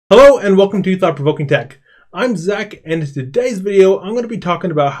Hello and welcome to Thought Provoking Tech. I'm Zach, and in today's video I'm going to be talking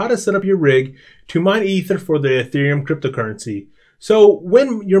about how to set up your rig to mine Ether for the Ethereum cryptocurrency. So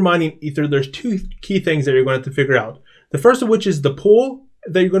when you're mining Ether, there's two key things that you're going to have to figure out. The first of which is the pool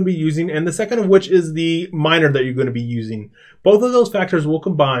that you're going to be using, and the second of which is the miner that you're going to be using. Both of those factors will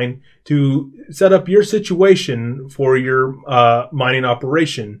combine to set up your situation for your mining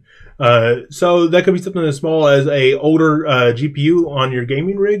operation. So that could be something as small as a older GPU on your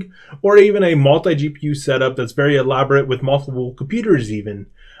gaming rig, or even a multi-GPU setup that's very elaborate with multiple computers even.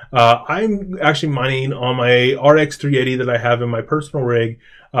 I'm actually mining on my RX 380 that I have in my personal rig.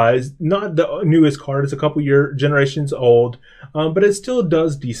 It's not the newest card, it's a couple generations old, but it still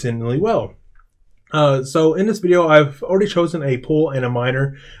does decently well. So in this video, I've already chosen a pool and a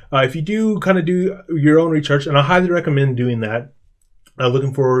miner. If you do kind of do your own research, and I highly recommend doing that,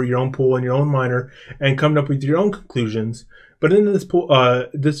 looking for your own pool and your own miner and coming up with your own conclusions. But in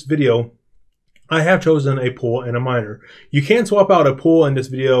this video, I have chosen a pool and a miner. You can swap out a pool in this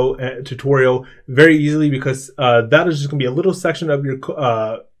video tutorial very easily, because that is just going to be a little section of your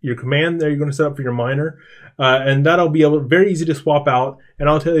command that you're going to set up for your miner, and that'll be very easy to swap out. And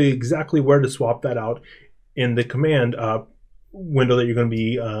I'll tell you exactly where to swap that out in the command window that you're going to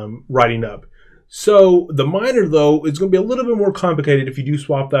be writing up. So the miner, though, is going to be a little bit more complicated if you do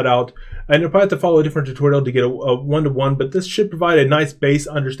swap that out, and you'll probably have to follow a different tutorial to get a one-to-one, but this should provide a nice base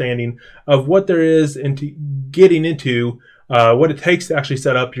understanding of what there is into getting into what it takes to actually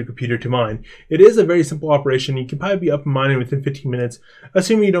set up your computer to mine. It is a very simple operation. You can probably be up and mining within 15 minutes,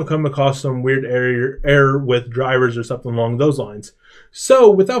 assuming you don't come across some weird error with drivers or something along those lines. So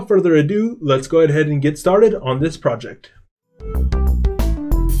without further ado, let's go ahead and get started on this project.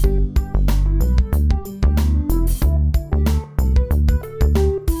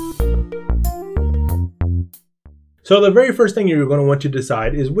 So the very first thing you're going to want to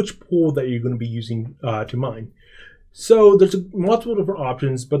decide is which pool that you're going to be using to mine. So there's multiple different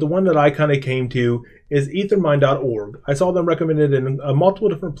options, but the one that I kind of came to is ethermine.org. I saw them recommended in multiple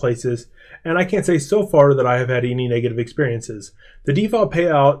different places, and I can't say so far that I have had any negative experiences. The default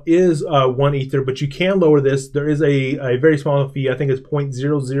payout is 1 Ether, but you can lower this. There is a very small fee. I think it's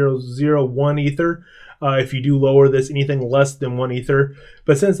 0.0001 Ether. If you do lower this, anything less than 1 Ether.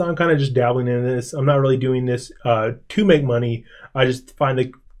 But since I'm kind of just dabbling in this, I'm not really doing this to make money. I just find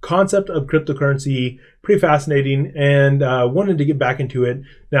the concept of cryptocurrency pretty fascinating, and wanted to get back into it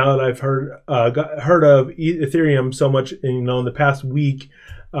now that I've heard of Ethereum so much in the past week,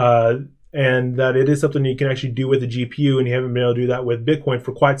 and that it is something you can actually do with a GPU, and you haven't been able to do that with Bitcoin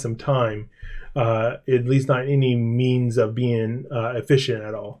for quite some time, at least not any means of being efficient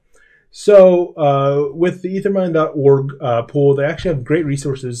at all. So with the ethermine.org pool, they actually have great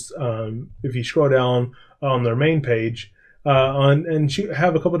resources if you scroll down on their main page, and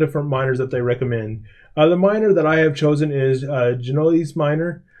have a couple different miners that they recommend. The miner that I have chosen is Genoli's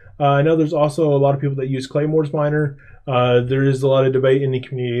miner. I know there's also a lot of people that use Claymore's miner. There is a lot of debate in the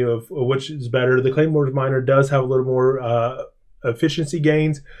community of which is better. The Claymore's miner does have a little more efficiency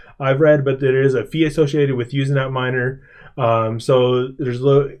gains, I've read, but there is a fee associated with using that miner. So there's a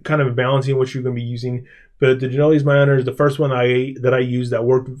little kind of balancing what you're going to be using. But the Genoli's miner is the first one that I used that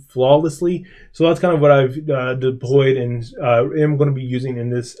worked flawlessly. So that's kind of what I've deployed and am going to be using in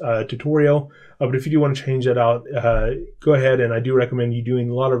this tutorial. But if you do want to change that out, go ahead, and I do recommend you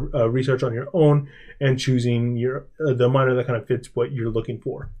doing a lot of research on your own and choosing the miner that kind of fits what you're looking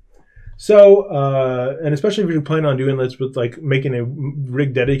for. So, and especially if you're planning on doing this with like making a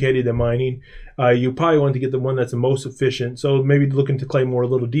rig dedicated to mining, you probably want to get the one that's the most efficient. So maybe look into Claymore a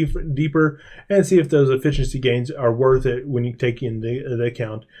little deeper and see if those efficiency gains are worth it when you take in the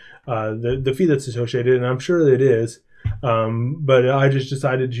account the fee that's associated, and I'm sure that it is. But I just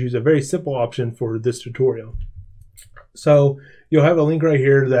decided to choose a very simple option for this tutorial. So you'll have a link right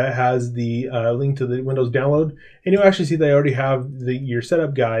here that has the link to the Windows download, and you'll actually see they already have your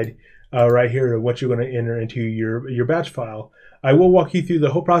setup guide right here of what you're going to enter into your batch file. I will walk you through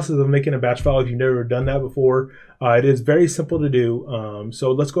the whole process of making a batch file if you've never done that before. It is very simple to do.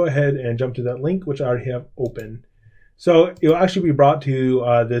 So let's go ahead and jump to that link, which I already have open. So it'll actually be brought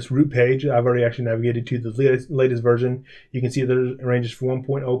to this root page. I've already actually navigated to the latest version. You can see that it ranges from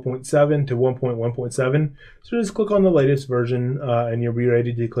 1.0.7 to 1.1.7. So just click on the latest version, and you'll be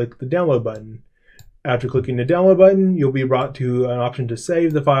ready to click the download button. After clicking the download button, you'll be brought to an option to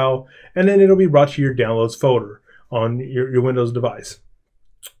save the file, and then it'll be brought to your downloads folder on your Windows device.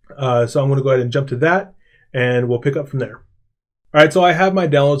 So I'm going to go ahead and jump to that, and we'll pick up from there. All right, so I have my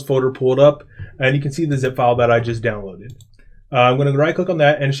downloads folder pulled up, and you can see the zip file that I just downloaded. I'm going to right click on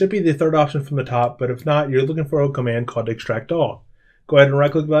that, and it should be the third option from the top, but if not, you're looking for a command called extract all. go ahead and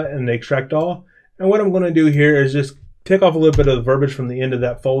right click that and extract all. And what I'm going to do here is just take off a little bit of the verbiage from the end of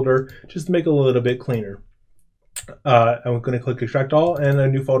that folder just to make it a little bit cleaner. I'm going to click extract all and a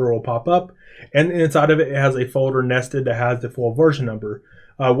new folder will pop up, and inside of it has a folder nested that has the full version number.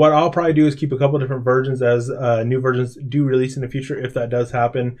 What I'll probably do is keep a couple different versions as new versions do release in the future, if that does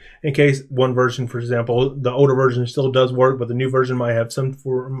happen, in case one version, for example, the older version still does work but the new version might have some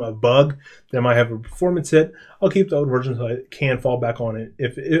form of bug that might have a performance hit. I'll keep the old version so I can fall back on it,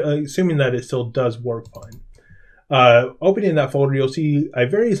 assuming that it still does work fine. Opening that folder, you'll see a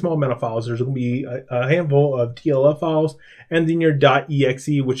very small amount of files. There's going to be a handful of TLF files, and then your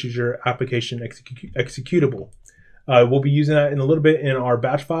 .exe, which is your application executable. We'll be using that in a little bit in our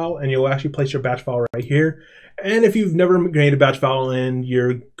batch file, and you'll actually place your batch file right here. And if you've never created a batch file and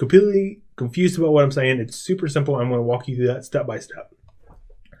you're completely confused about what I'm saying, it's super simple. I'm going to walk you through that step by step.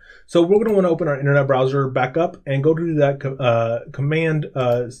 So we're going to want to open our internet browser back up and go to that command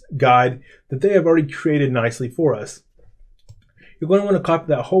guide that they have already created nicely for us. You're going to want to copy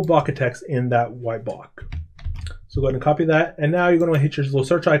that whole block of text in that white block. So go ahead and copy that, and now you're going to hit your little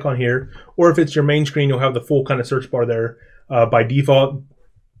search icon here, or if it's your main screen, you'll have the full kind of search bar there by default,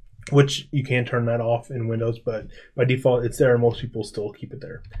 which you can turn that off in Windows, but by default it's there and most people still keep it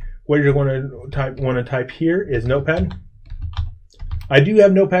there. What you're going to want to type here is Notepad. I do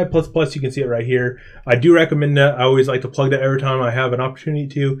have Notepad++, you can see it right here. I do recommend that. I always like to plug that every time I have an opportunity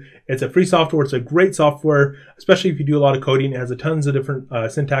to. It's a free software. It's a great software, especially if you do a lot of coding. It has a tons of different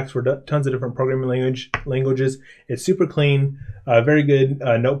syntax for tons of different programming languages. It's super clean, very good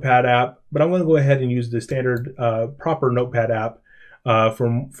Notepad app. But I'm going to go ahead and use the standard proper Notepad app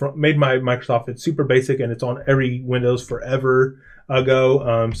made by Microsoft. It's super basic and it's on every Windows forever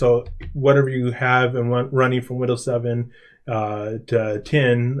ago. So whatever you have and running from Windows 7 to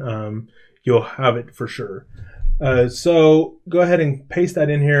 10, you'll have it for sure. So go ahead and paste that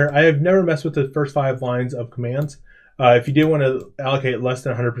in here. I have never messed with the first 5 lines of commands. If you did want to allocate less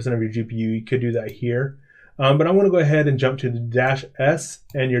than 100% of your GPU, you could do that here. But I'm going to go ahead and jump to the -S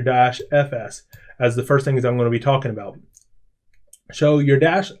and your -FS as the first things I'm going to be talking about. So your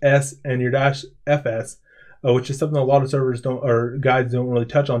 -S and your -FS, which is something a lot of servers don't, or guides don't really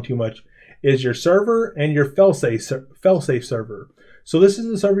touch on too much, is your server and your failsafe server. So this is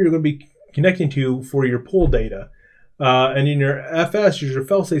the server you're going to be connecting to for your pool data. And in your FS, your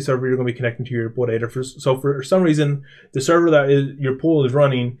failsafe server, you're going to be connecting to your pool data. So for some reason, the server that your pool is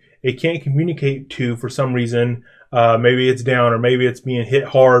running, it can't communicate to for some reason. Maybe it's down or maybe it's being hit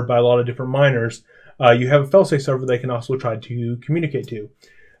hard by a lot of different miners. You have a failsafe server they can also try to communicate to.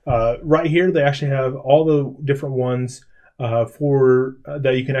 Right here, they actually have all the different ones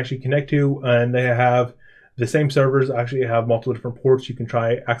that you can actually connect to, and they have the same servers actually have multiple different ports you can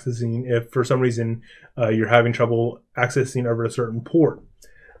try accessing if for some reason you're having trouble accessing over a certain port.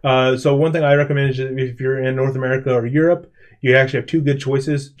 So one thing I recommend is if you're in North America or Europe, you actually have 2 good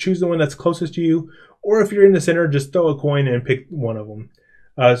choices. Choose the one that's closest to you, or if you're in the center, just throw a coin and pick one of them.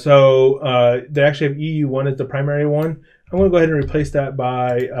 They actually have EU1 as the primary one. I'm going to go ahead and replace that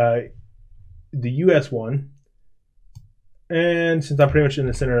by the US one. And since I'm pretty much in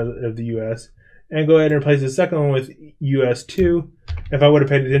the center of the US, and go ahead and replace the second one with US2. If I would have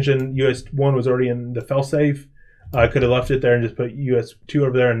paid attention, US1 was already in the failsafe. I could have left it there and just put US2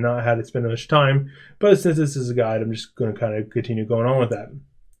 over there and not had to spend much time. But since this is a guide, I'm just going to kind of continue going on with that.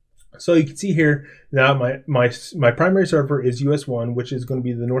 So you can see here now my primary server is US1, which is going to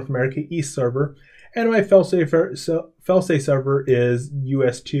be the North America East server, and my failsafe server is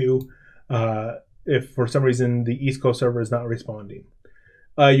US2. If for some reason the East Coast server is not responding.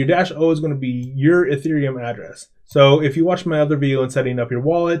 Your -O is going to be your Ethereum address. So if you watch my other video on setting up your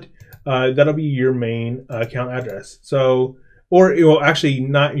wallet, that'll be your main account address. So, or it will actually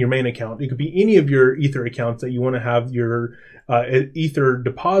not your main account. It could be any of your Ether accounts that you want to have your Ether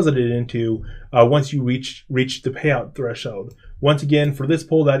deposited into once you reach the payout threshold. Once again, for this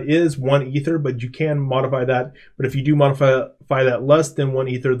pool, that is 1 Ether, but you can modify that. But if you do modify that less than 1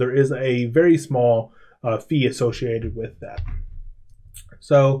 Ether, there is a very small fee associated with that.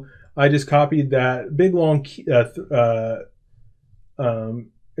 So I just copied that big long key,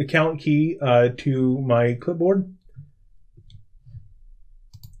 account key to my clipboard.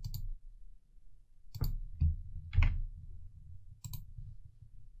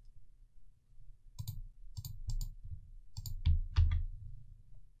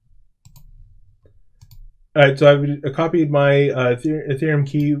 All right, so I've copied my Ethereum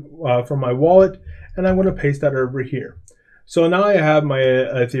key from my wallet, and I'm going to paste that over here. So now I have my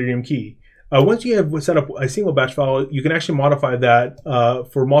Ethereum key. Once you have set up a single batch file, you can actually modify that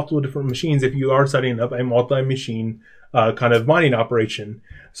for multiple different machines if you are setting up a multi-machine kind of mining operation.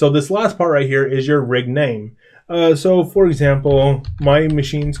 So this last part right here is your rig name. So for example, my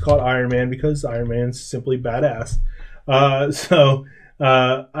machine's called Iron Man because Iron Man's simply badass.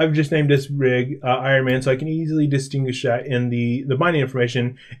 I've just named this rig Iron Man, so I can easily distinguish that in the mining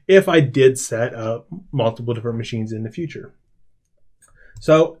information if I did set up multiple different machines in the future.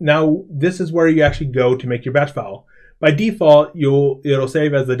 So now this is where you actually go to make your batch file. By default, it'll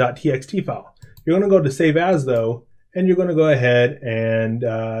save as the .txt file. You're going to go to Save As though, and you're going to go ahead and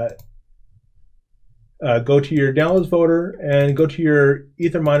go to your Downloads folder and go to your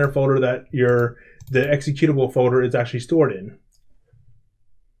Etherminer folder that the executable folder is actually stored in.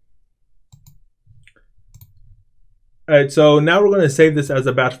 All right, so now we're going to save this as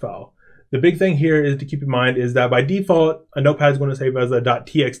a batch file. The big thing here is to keep in mind is that by default, a notepad is going to save as a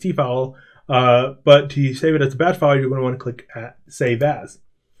 .txt file, but to save it as a batch file, you're going to want to click at Save As.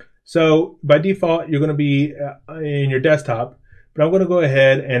 So by default, you're going to be in your desktop, but I'm going to go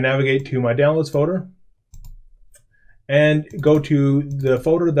ahead and navigate to my Downloads folder and go to the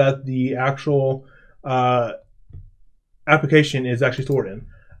folder that the actual application is actually stored in.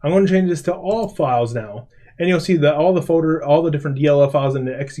 I'm going to change this to all files now. And you'll see that all the different DLL files in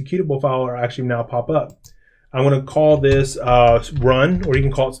the executable file are actually now pop up. I'm going to call this run, or you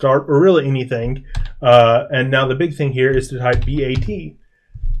can call it start, or really anything. And now the big thing here is to type BAT.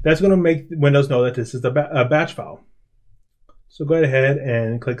 That's going to make Windows know that this is a batch file. So go ahead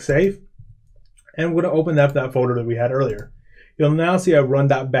and click Save. And we're going to open up that folder that we had earlier. You'll now see a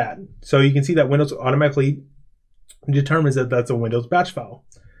run.bat. So you can see that Windows automatically determines that that's a Windows batch file.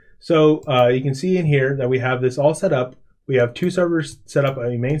 So you can see in here that we have this all set up. We have two servers set up,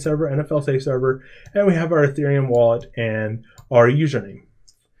 a main server and a failsafe server, and we have our Ethereum wallet and our username.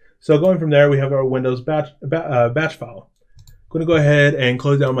 So going from there, we have our Windows batch file. I'm going to go ahead and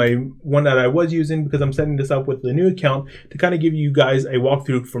close down my one that I was using because I'm setting this up with the new account to kind of give you guys a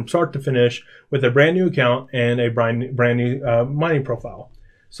walkthrough from start to finish with a brand new account and a brand new mining profile.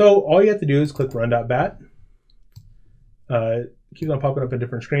 So all you have to do is click run.bat. Keeps on popping up a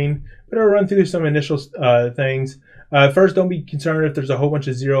different screen, but I'll run through some initial things. First, don't be concerned if there's a whole bunch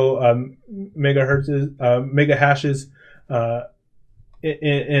of 0 mega hashes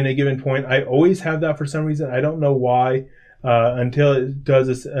in a given point. I always have that for some reason. I don't know why until it does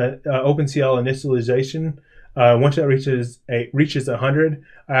this OpenCL initialization. Once it reaches 100,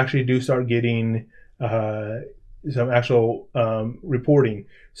 I actually do start getting some actual reporting.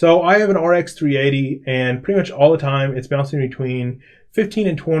 So I have an RX 380, and pretty much all the time it's bouncing between 15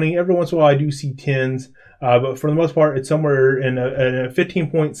 and 20. Every once in a while I do see 10s, but for the most part it's somewhere in a 15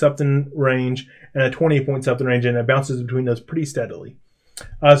 point something range and a 20 point something range, and it bounces between those pretty steadily.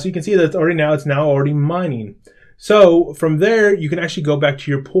 So you can see that it's now already mining. So from there you can actually go back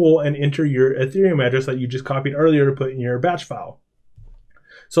to your pool and enter your Ethereum address that you just copied earlier to put in your batch file.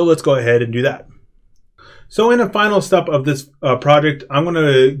 So let's go ahead and do that. So in the final step of this project, I'm going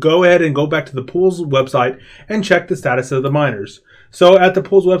to go ahead and go back to the pool's website and check the status of the miners. So at the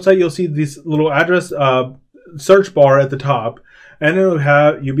pool's website, you'll see this little address search bar at the top, and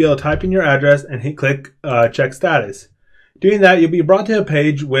you'll be able to type in your address and click check status. Doing that, you'll be brought to a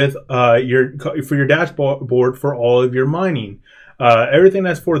page with your dashboard for all of your mining. Everything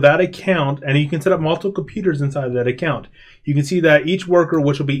that's for that account, and you can set up multiple computers inside of that account. You can see that each worker,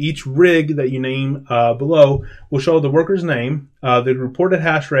 which will be each rig that you name below, will show the worker's name, the reported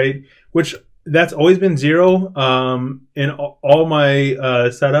hash rate, which that's always been 0 in all my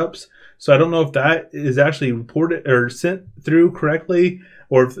setups. So I don't know if that is actually reported or sent through correctly,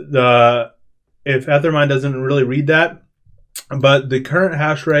 or if Ethermine doesn't really read that. But the current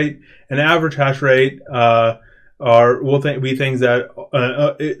hash rate and average hash rate will be things that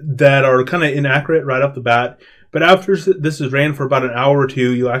are kind of inaccurate right off the bat. But after this is ran for about an hour or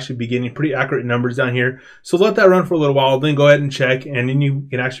two, you'll actually be getting pretty accurate numbers down here. So let that run for a little while, then go ahead and check, and then you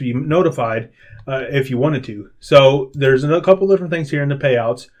can actually be notified if you wanted to. So there's a couple different things here in the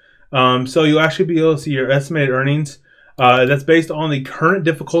payouts. So you'll actually be able to see your estimated earnings. That's based on the current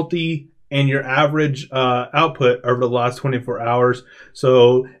difficulty and your average output over the last 24 hours.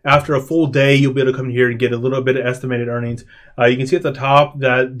 So after a full day, you'll be able to come here and get a little bit of estimated earnings. You can see at the top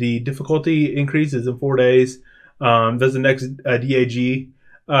that the difficulty increases in 4 days. That's the next DAG.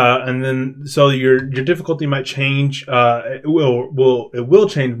 And then so your difficulty might change. It will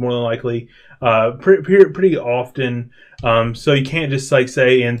change more than likely pretty often. So you can't just like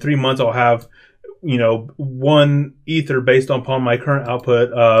say in 3 months I'll have 1 ether based upon my current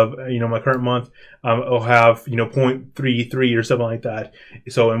output of, my current month. I'll have, 0.33 or something like that.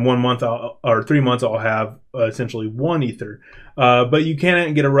 So in 1 month or 3 months, I'll have essentially 1 ether. But you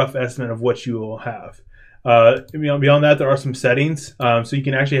can get a rough estimate of what you will have. Beyond that, there are some settings. So you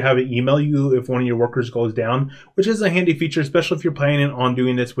can actually have it email you if one of your workers goes down, which is a handy feature, especially if you're planning on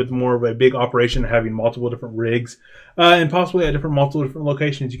doing this with more of a big operation, having multiple different rigs, and possibly at multiple different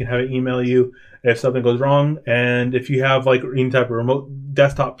locations. You can have it email you if something goes wrong. And if you have like any type of remote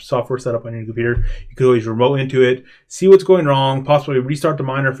desktop software set up on your computer, you can always remote into it, see what's going wrong, possibly restart the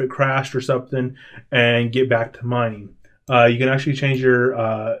miner if it crashed or something, and get back to mining. You can actually change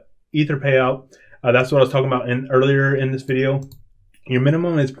your ether payout. That's what I was talking about earlier in this video. Your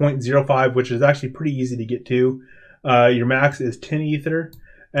minimum is 0.05, which is actually pretty easy to get to. Your max is 10 ether.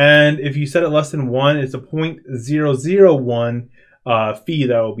 And if you set it less than 1, it's a 0.001 fee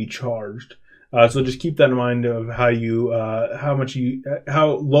that will be charged. So just keep that in mind of how low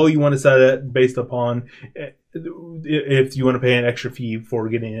you want to set it based upon if you want to pay an extra fee for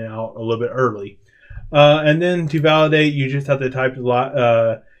getting it out a little bit early. And then to validate, you just have to type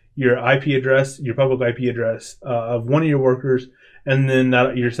your IP address, your public IP address of one of your workers, and then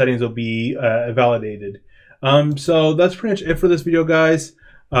your settings will be validated. So that's pretty much it for this video, guys.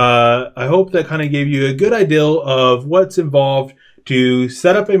 I hope that kind of gave you a good idea of what's involved to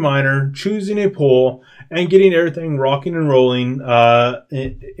set up a miner, choosing a pool, and getting everything rocking and rolling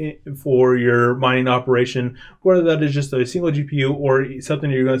for your mining operation, whether that is just a single GPU or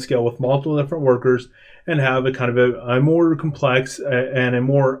something you're going to scale with multiple different workers and have a kind of a more complex and a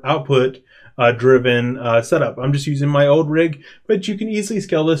more output driven setup. I'm just using my old rig, but you can easily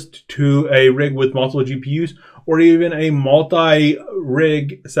scale this to a rig with multiple GPUs or even a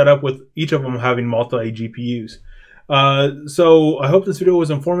multi-rig setup with each of them having multi-GPUs. So I hope this video was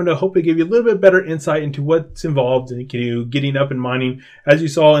informative. I hope it gave you a little bit better insight into what's involved in getting up and mining. As you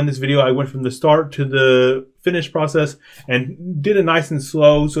saw in this video, I went from the start to the finish process and did it nice and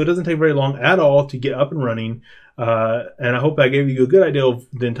slow, so it doesn't take very long at all to get up and running. And I hope that gave you a good idea of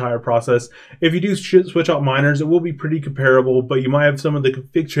the entire process. If you do switch out miners, it will be pretty comparable, but you might have some of the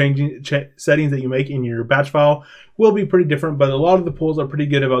config settings that you make in your batch file will be pretty different, but a lot of the pools are pretty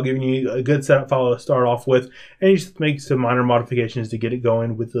good about giving you a good setup file to start off with, and you just make some minor modifications to get it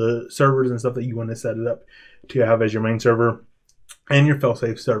going with the servers and stuff that you want to set it up to have as your main server and your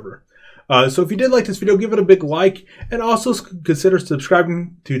failsafe server. So if you did like this video, give it a big like, and also consider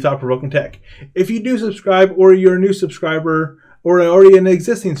subscribing to Thought Provoking Tech. If you do subscribe, or you're a new subscriber, or already an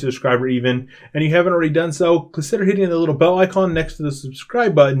existing subscriber even, and you haven't already done so, consider hitting the little bell icon next to the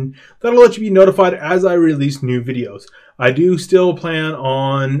subscribe button. That'll let you be notified as I release new videos. I do still plan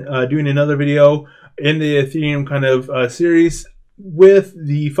on doing another video in the Ethereum kind of series, with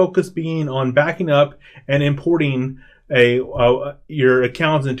the focus being on backing up and importing your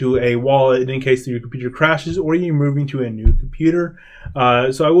accounts into a wallet in case your computer crashes or you're moving to a new computer.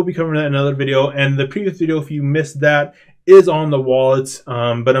 So I will be covering that in another video, and the previous video, if you missed that, is on the wallets.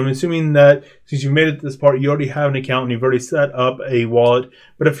 But I'm assuming that since you made it to this part, you already have an account and you've already set up a wallet.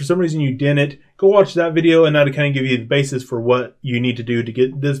 But if for some reason you didn't, go watch that video, and that'll kind of give you the basis for what you need to do to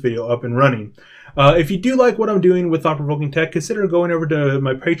get this video up and running. If you do like what I'm doing with Thought Provoking Tech, consider going over to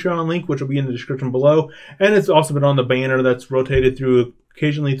my Patreon link, which will be in the description below, and it's also been on the banner that's rotated through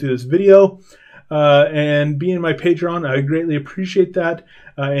occasionally through this video. And being my Patreon, I greatly appreciate that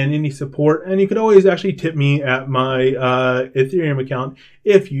and any support. And you can always actually tip me at my Ethereum account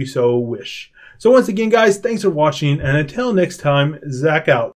if you so wish. So once again, guys, thanks for watching, and until next time, Zach out.